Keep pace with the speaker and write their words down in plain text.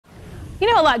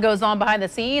You know, a lot goes on behind the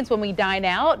scenes when we dine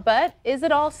out, but is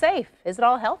it all safe? Is it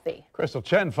all healthy? Crystal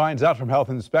Chen finds out from health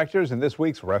inspectors in this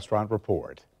week's Restaurant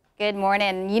Report. Good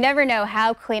morning. You never know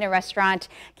how clean a restaurant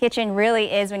kitchen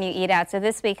really is when you eat out. So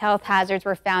this week, health hazards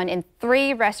were found in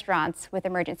 3 restaurants with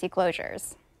emergency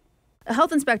closures. A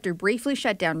health inspector briefly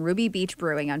shut down Ruby Beach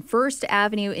Brewing on 1st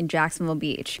Avenue in Jacksonville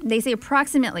Beach. They say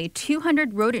approximately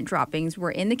 200 rodent droppings were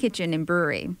in the kitchen and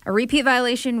brewery. A repeat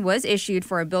violation was issued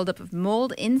for a buildup of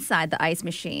mold inside the ice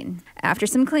machine. After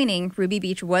some cleaning, Ruby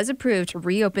Beach was approved to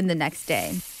reopen the next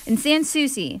day. In San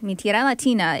Souci, Mi Tierra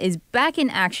Latina is back in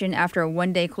action after a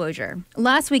one-day closure.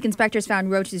 Last week, inspectors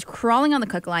found roaches crawling on the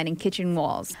cook line and kitchen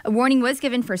walls. A warning was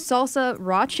given for salsa,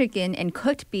 raw chicken, and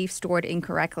cooked beef stored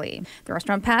incorrectly. The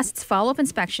restaurant passed its follow-up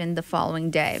inspection the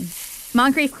following day.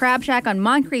 Moncrief Crab Shack on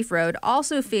Moncrief Road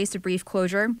also faced a brief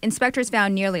closure. Inspectors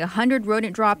found nearly 100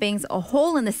 rodent droppings, a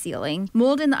hole in the ceiling,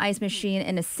 mold in the ice machine,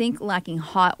 and a sink lacking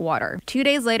hot water. 2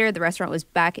 days later, the restaurant was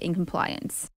back in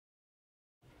compliance.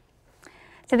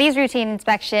 So these routine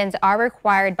inspections are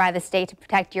required by the state to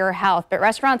protect your health, but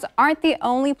restaurants aren't the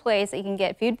only place that you can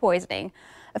get food poisoning.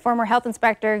 A former health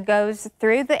inspector goes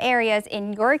through the areas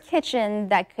in your kitchen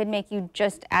that could make you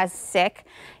just as sick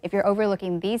if you're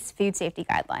overlooking these food safety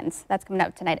guidelines. That's coming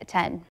up tonight at 10.